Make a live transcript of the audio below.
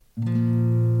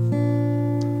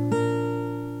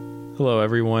Hello,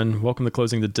 everyone. Welcome to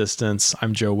Closing the Distance.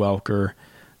 I'm Joe Welker.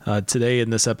 Today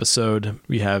in this episode,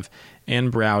 we have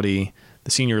Ann Braude, the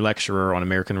senior lecturer on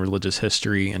American religious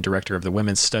history and director of the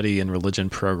Women's Study and Religion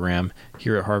program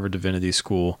here at Harvard Divinity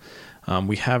School.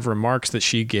 We have remarks that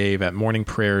she gave at morning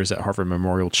prayers at Harvard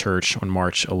Memorial Church on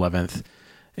March 11th.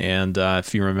 And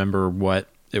if you remember what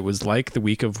it was like the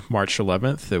week of March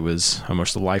 11th, it was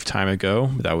almost a lifetime ago.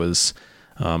 That was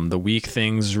the week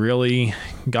things really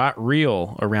got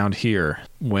real around here,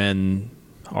 when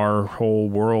our whole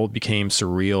world became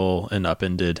surreal and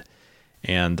upended.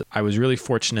 And I was really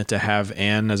fortunate to have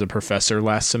Ann as a professor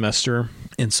last semester.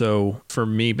 And so for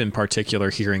me in particular,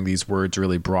 hearing these words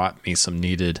really brought me some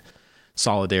needed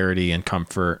solidarity and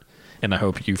comfort. And I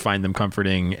hope you find them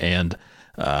comforting and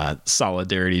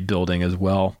solidarity building as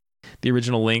well. The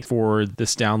original link for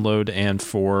this download and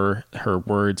for her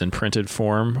words in printed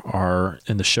form are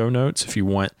in the show notes if you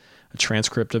want a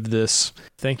transcript of this.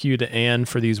 Thank you to Ann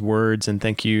for these words, and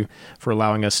thank you for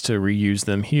allowing us to reuse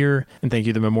them here. And thank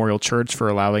you to Memorial Church for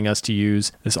allowing us to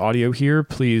use this audio here.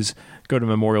 Please go to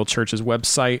Memorial Church's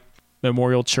website,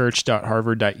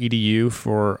 memorialchurch.harvard.edu,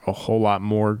 for a whole lot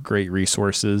more great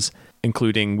resources,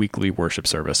 including weekly worship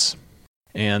service.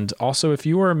 And also, if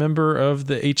you are a member of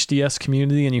the HDS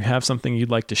community and you have something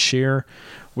you'd like to share,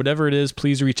 whatever it is,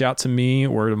 please reach out to me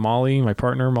or to Molly, my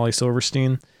partner, Molly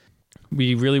Silverstein.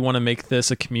 We really want to make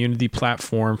this a community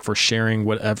platform for sharing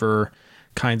whatever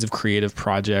kinds of creative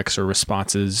projects or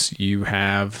responses you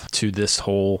have to this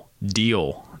whole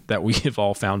deal that we have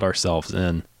all found ourselves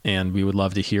in. And we would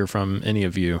love to hear from any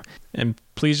of you. And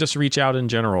please just reach out in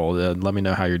general. Let me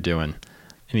know how you're doing.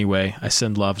 Anyway, I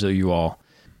send love to you all.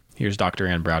 Here's Dr.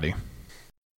 Ann Braude.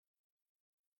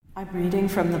 I'm reading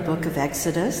from the book of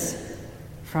Exodus,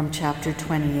 from chapter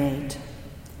 28.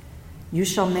 You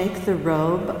shall make the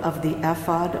robe of the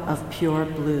ephod of pure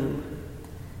blue.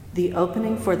 The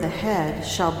opening for the head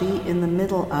shall be in the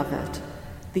middle of it.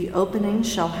 The opening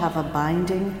shall have a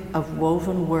binding of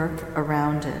woven work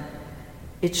around it.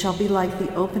 It shall be like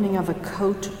the opening of a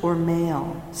coat or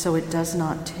mail, so it does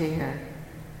not tear.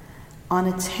 On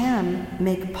its hem,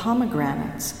 make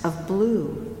pomegranates of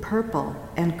blue, purple,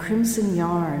 and crimson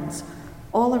yarns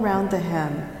all around the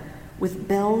hem, with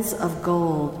bells of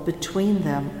gold between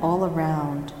them all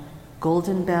around,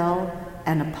 golden bell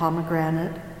and a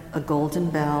pomegranate, a golden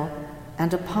bell,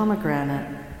 and a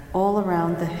pomegranate all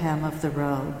around the hem of the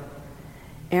robe.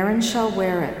 Aaron shall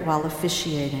wear it while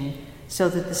officiating, so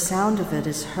that the sound of it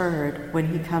is heard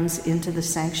when he comes into the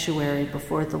sanctuary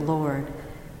before the Lord,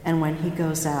 and when he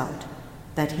goes out,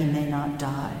 that he may not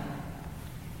die.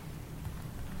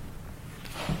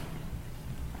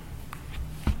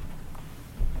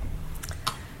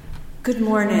 Good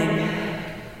morning.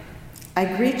 I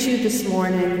greet you this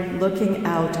morning looking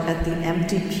out at the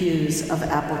empty pews of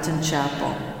Appleton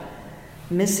Chapel,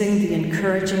 missing the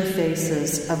encouraging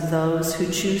faces of those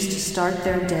who choose to start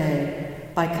their day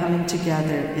by coming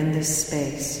together in this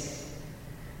space.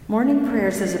 Morning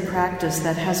prayers is a practice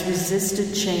that has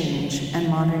resisted change and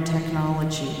modern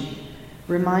technology,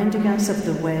 reminding us of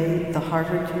the way the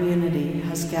Harvard community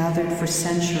has gathered for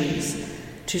centuries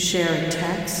to share a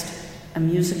text, a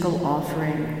musical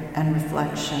offering, and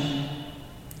reflection.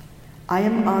 I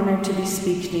am honored to be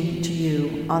speaking to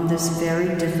you on this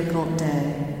very difficult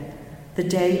day, the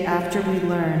day after we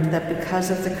learned that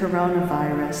because of the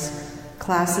coronavirus,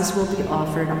 classes will be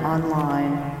offered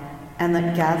online, and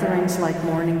that gatherings like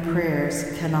morning prayers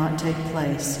cannot take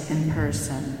place in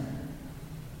person.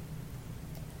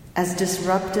 As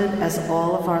disrupted as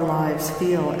all of our lives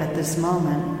feel at this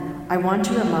moment, I want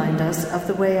to remind us of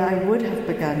the way I would have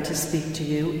begun to speak to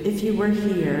you if you were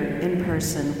here in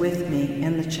person with me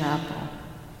in the chapel.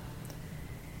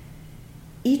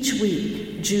 Each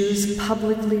week, Jews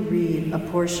publicly read a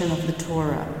portion of the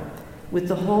Torah, with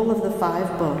the whole of the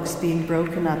 5 books being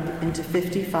broken up into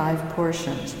 55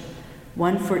 portions,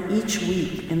 one for each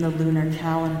week in the lunar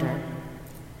calendar.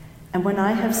 And when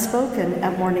I have spoken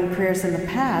at morning prayers in the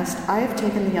past, I have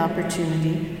taken the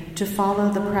opportunity to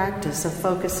follow the practice of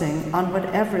focusing on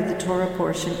whatever the Torah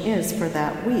portion is for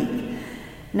that week.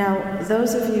 Now,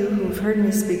 those of you who've heard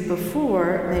me speak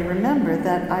before may remember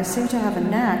that I seem to have a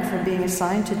knack for being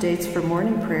assigned to dates for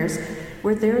morning prayers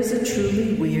where there is a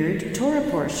truly weird Torah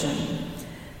portion.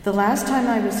 The last time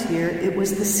I was here, it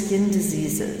was the skin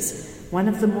diseases, one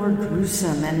of the more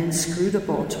gruesome and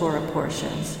inscrutable Torah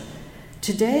portions.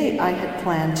 Today, I had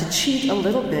planned to cheat a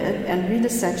little bit and read a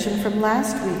section from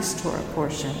last week's Torah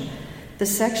portion, the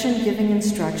section giving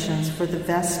instructions for the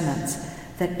vestments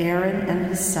that Aaron and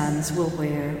his sons will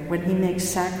wear when he makes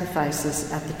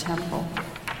sacrifices at the temple.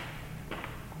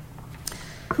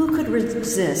 Who could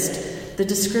resist the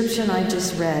description I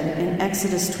just read in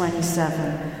Exodus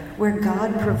 27, where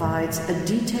God provides a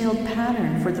detailed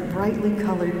pattern for the brightly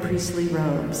colored priestly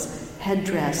robes,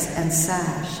 headdress, and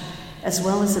sash, as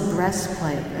well as a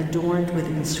breastplate adorned with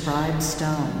inscribed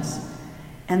stones.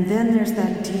 And then there's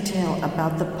that detail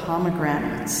about the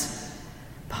pomegranates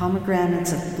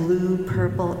of blue,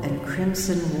 purple, and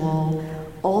crimson wool,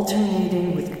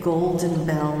 alternating with golden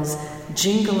bells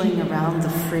jingling around the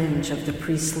fringe of the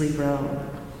priestly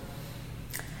robe.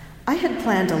 I had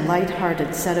planned a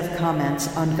light-hearted set of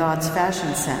comments on God's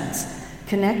fashion sense,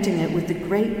 connecting it with the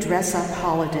great dress-up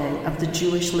holiday of the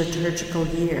Jewish liturgical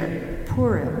year,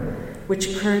 Purim, which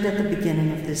occurred at the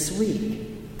beginning of this week.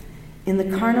 In the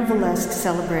carnivalesque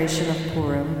celebration of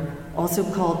Purim, also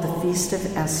called the Feast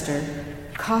of Esther,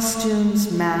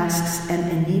 costumes, masks,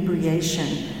 and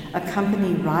inebriation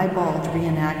accompany ribald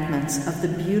reenactments of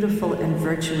the beautiful and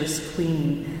virtuous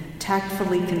queen,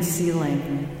 tactfully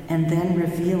concealing and then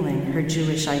revealing her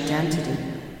Jewish identity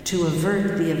to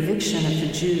avert the eviction of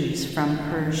the Jews from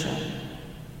Persia.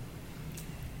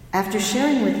 After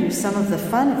sharing with you some of the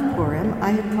fun of Purim,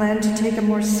 I had planned to take a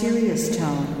more serious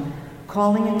tone,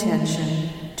 calling attention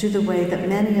to the way that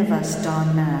many of us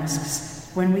don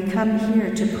masks when we come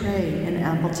here to pray in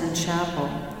Appleton Chapel,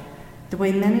 the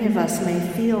way many of us may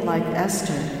feel like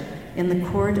Esther in the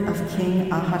court of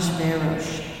King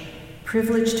Ahasuerus,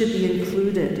 privileged to be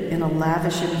included in a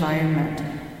lavish environment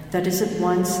that is at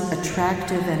once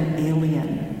attractive and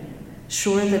alien,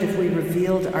 sure that if we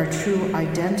revealed our true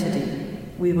identity,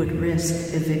 we would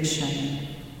risk eviction.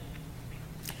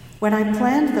 When I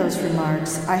planned those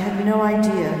remarks, I had no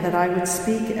idea that I would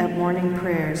speak at morning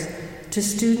prayers to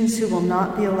students who will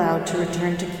not be allowed to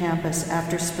return to campus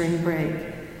after spring break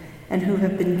and who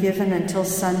have been given until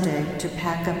Sunday to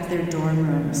pack up their dorm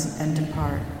rooms and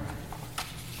depart.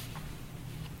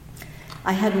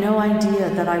 I had no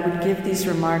idea that I would give these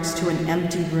remarks to an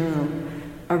empty room,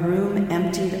 a room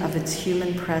emptied of its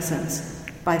human presence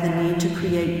by the need to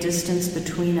create distance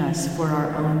between us for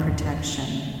our own protection.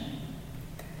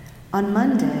 On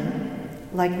Monday,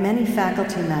 like many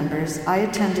faculty members, I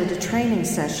attended a training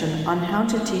session on how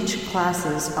to teach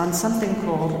classes on something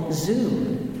called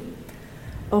Zoom.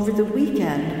 Over the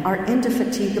weekend, our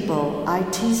indefatigable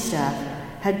IT staff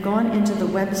had gone into the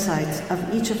websites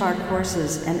of each of our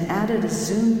courses and added a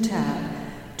Zoom tab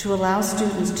to allow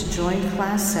students to join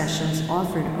class sessions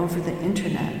offered over the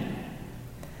internet.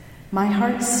 My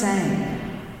heart sank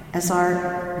as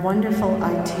our wonderful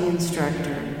IT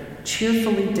instructor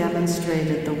cheerfully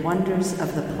demonstrated the wonders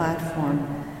of the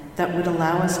platform that would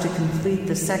allow us to complete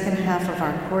the second half of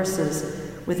our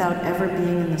courses without ever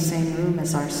being in the same room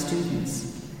as our students.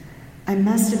 I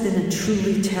must have been a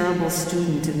truly terrible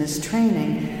student in this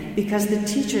training because the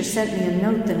teacher sent me a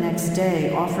note the next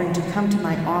day offering to come to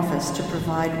my office to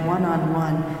provide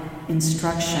one-on-one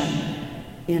instruction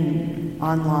in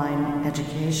online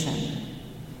education.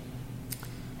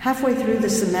 Halfway through the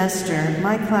semester,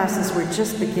 my classes were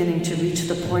just beginning to reach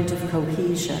the point of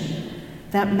cohesion,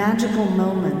 that magical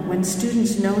moment when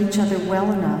students know each other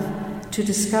well enough to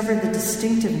discover the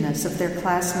distinctiveness of their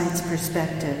classmates'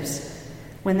 perspectives,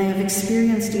 when they have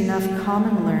experienced enough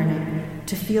common learning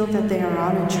to feel that they are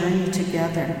on a journey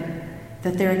together,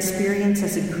 that their experience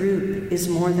as a group is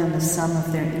more than the sum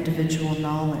of their individual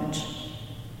knowledge.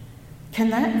 Can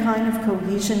that kind of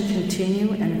cohesion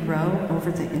continue and grow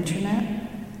over the internet?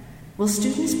 Will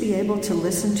students be able to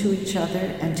listen to each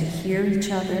other and to hear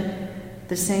each other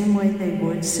the same way they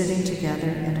would sitting together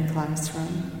in a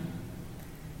classroom?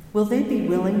 Will they be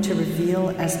willing to reveal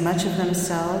as much of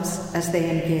themselves as they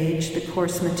engage the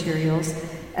course materials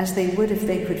as they would if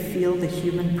they could feel the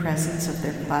human presence of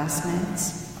their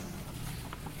classmates?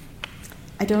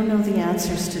 I don't know the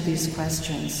answers to these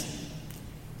questions,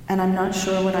 and I'm not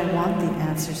sure what I want the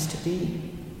answers to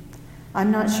be. I'm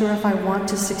not sure if I want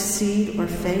to succeed or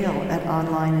fail at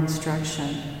online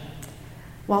instruction.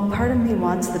 While part of me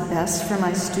wants the best for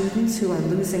my students who are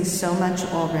losing so much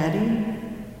already,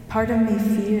 part of me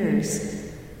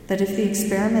fears that if the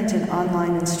experiment in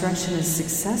online instruction is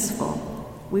successful,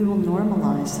 we will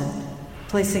normalize it,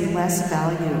 placing less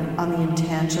value on the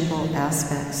intangible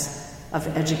aspects of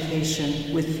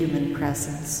education with human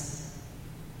presence.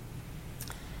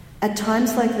 At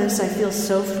times like this, I feel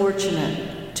so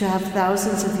fortunate to have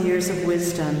thousands of years of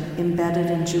wisdom embedded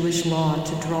in Jewish law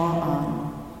to draw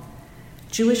on.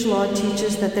 Jewish law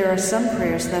teaches that there are some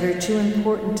prayers that are too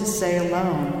important to say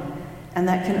alone, and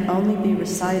that can only be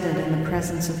recited in the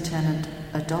presence of 10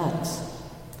 adults.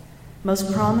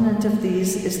 Most prominent of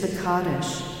these is the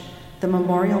Kaddish, the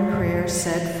memorial prayer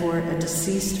said for a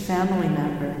deceased family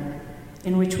member,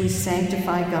 in which we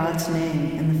sanctify God's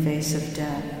name in the face of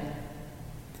death.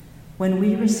 When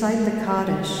we recite the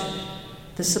Kaddish,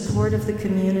 the support of the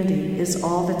community is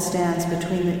all that stands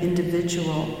between the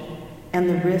individual and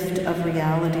the rift of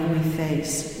reality we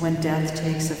face when death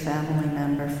takes a family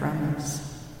member from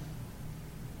us.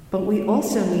 But we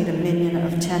also need a minyan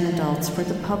of 10 adults for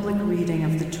the public reading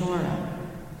of the Torah.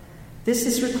 This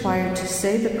is required to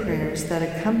say the prayers that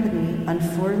accompany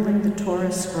unfurling the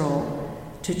Torah scroll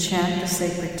to chant the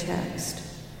sacred text.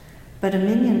 But a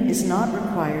minyan is not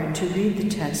required to read the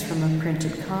text from a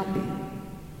printed copy.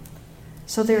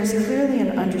 So there is clearly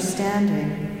an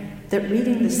understanding that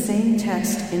reading the same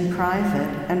text in private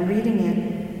and reading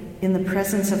it in the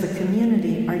presence of a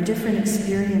community are different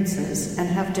experiences and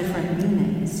have different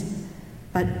meanings,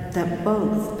 but that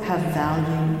both have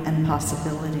value and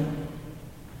possibility.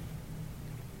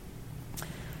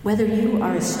 Whether you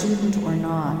are a student or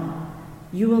not,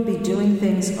 you will be doing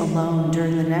things alone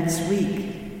during the next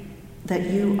week that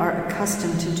you are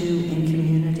accustomed to do in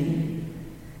community.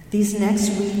 These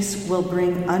next weeks will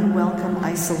bring unwelcome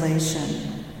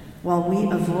isolation while we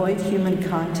avoid human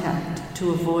contact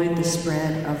to avoid the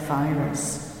spread of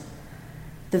virus.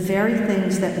 The very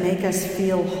things that make us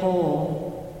feel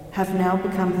whole have now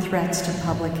become threats to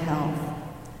public health.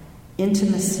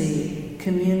 Intimacy,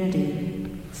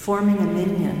 community, forming a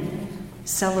minyan,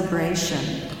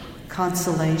 celebration,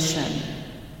 consolation,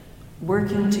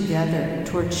 working together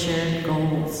toward shared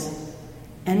goals.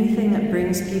 Anything that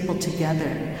brings people together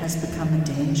has become a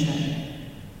danger.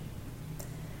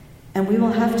 And we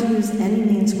will have to use any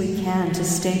means we can to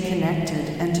stay connected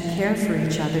and to care for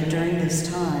each other during this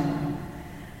time.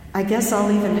 I guess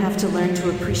I'll even have to learn to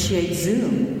appreciate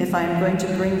Zoom if I am going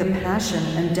to bring the passion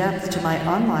and depth to my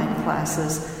online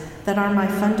classes that are my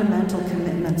fundamental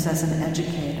commitments as an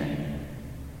educator.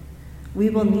 We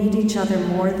will need each other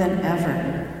more than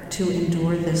ever to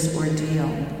endure this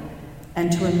ordeal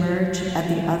and to emerge at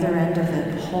the other end of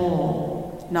it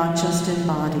whole, not just in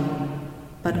body,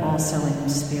 but also in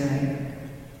spirit.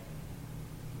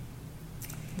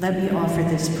 Let me offer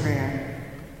this prayer.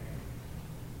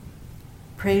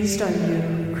 Praised are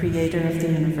you, Creator of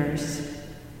the universe,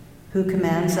 who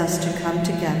commands us to come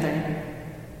together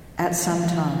at some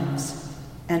times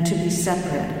and to be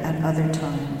separate at other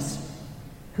times,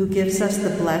 who gives us the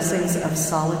blessings of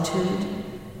solitude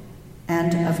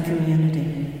and of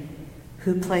community,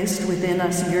 who placed within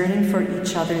us yearning for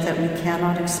each other that we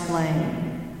cannot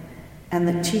explain, and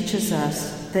that teaches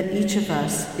us that each of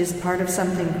us is part of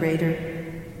something greater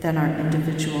than our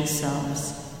individual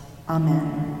selves.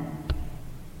 Amen.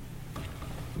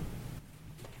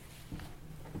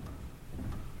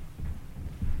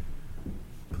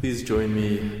 Please join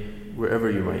me,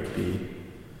 wherever you might be,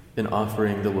 in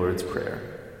offering the Lord's Prayer.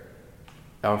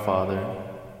 Our Father,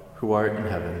 who art in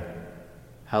heaven,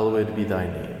 hallowed be thy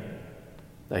name.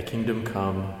 Thy kingdom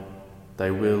come,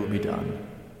 thy will be done,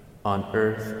 on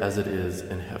earth as it is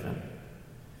in heaven.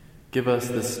 Give us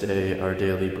this day our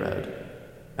daily bread,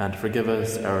 and forgive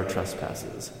us our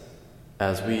trespasses,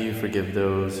 as we forgive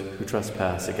those who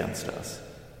trespass against us.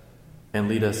 And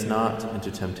lead us not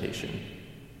into temptation,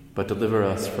 but deliver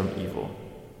us from evil.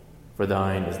 For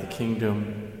thine is the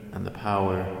kingdom, and the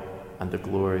power, and the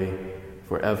glory,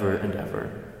 forever and ever.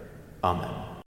 Amen.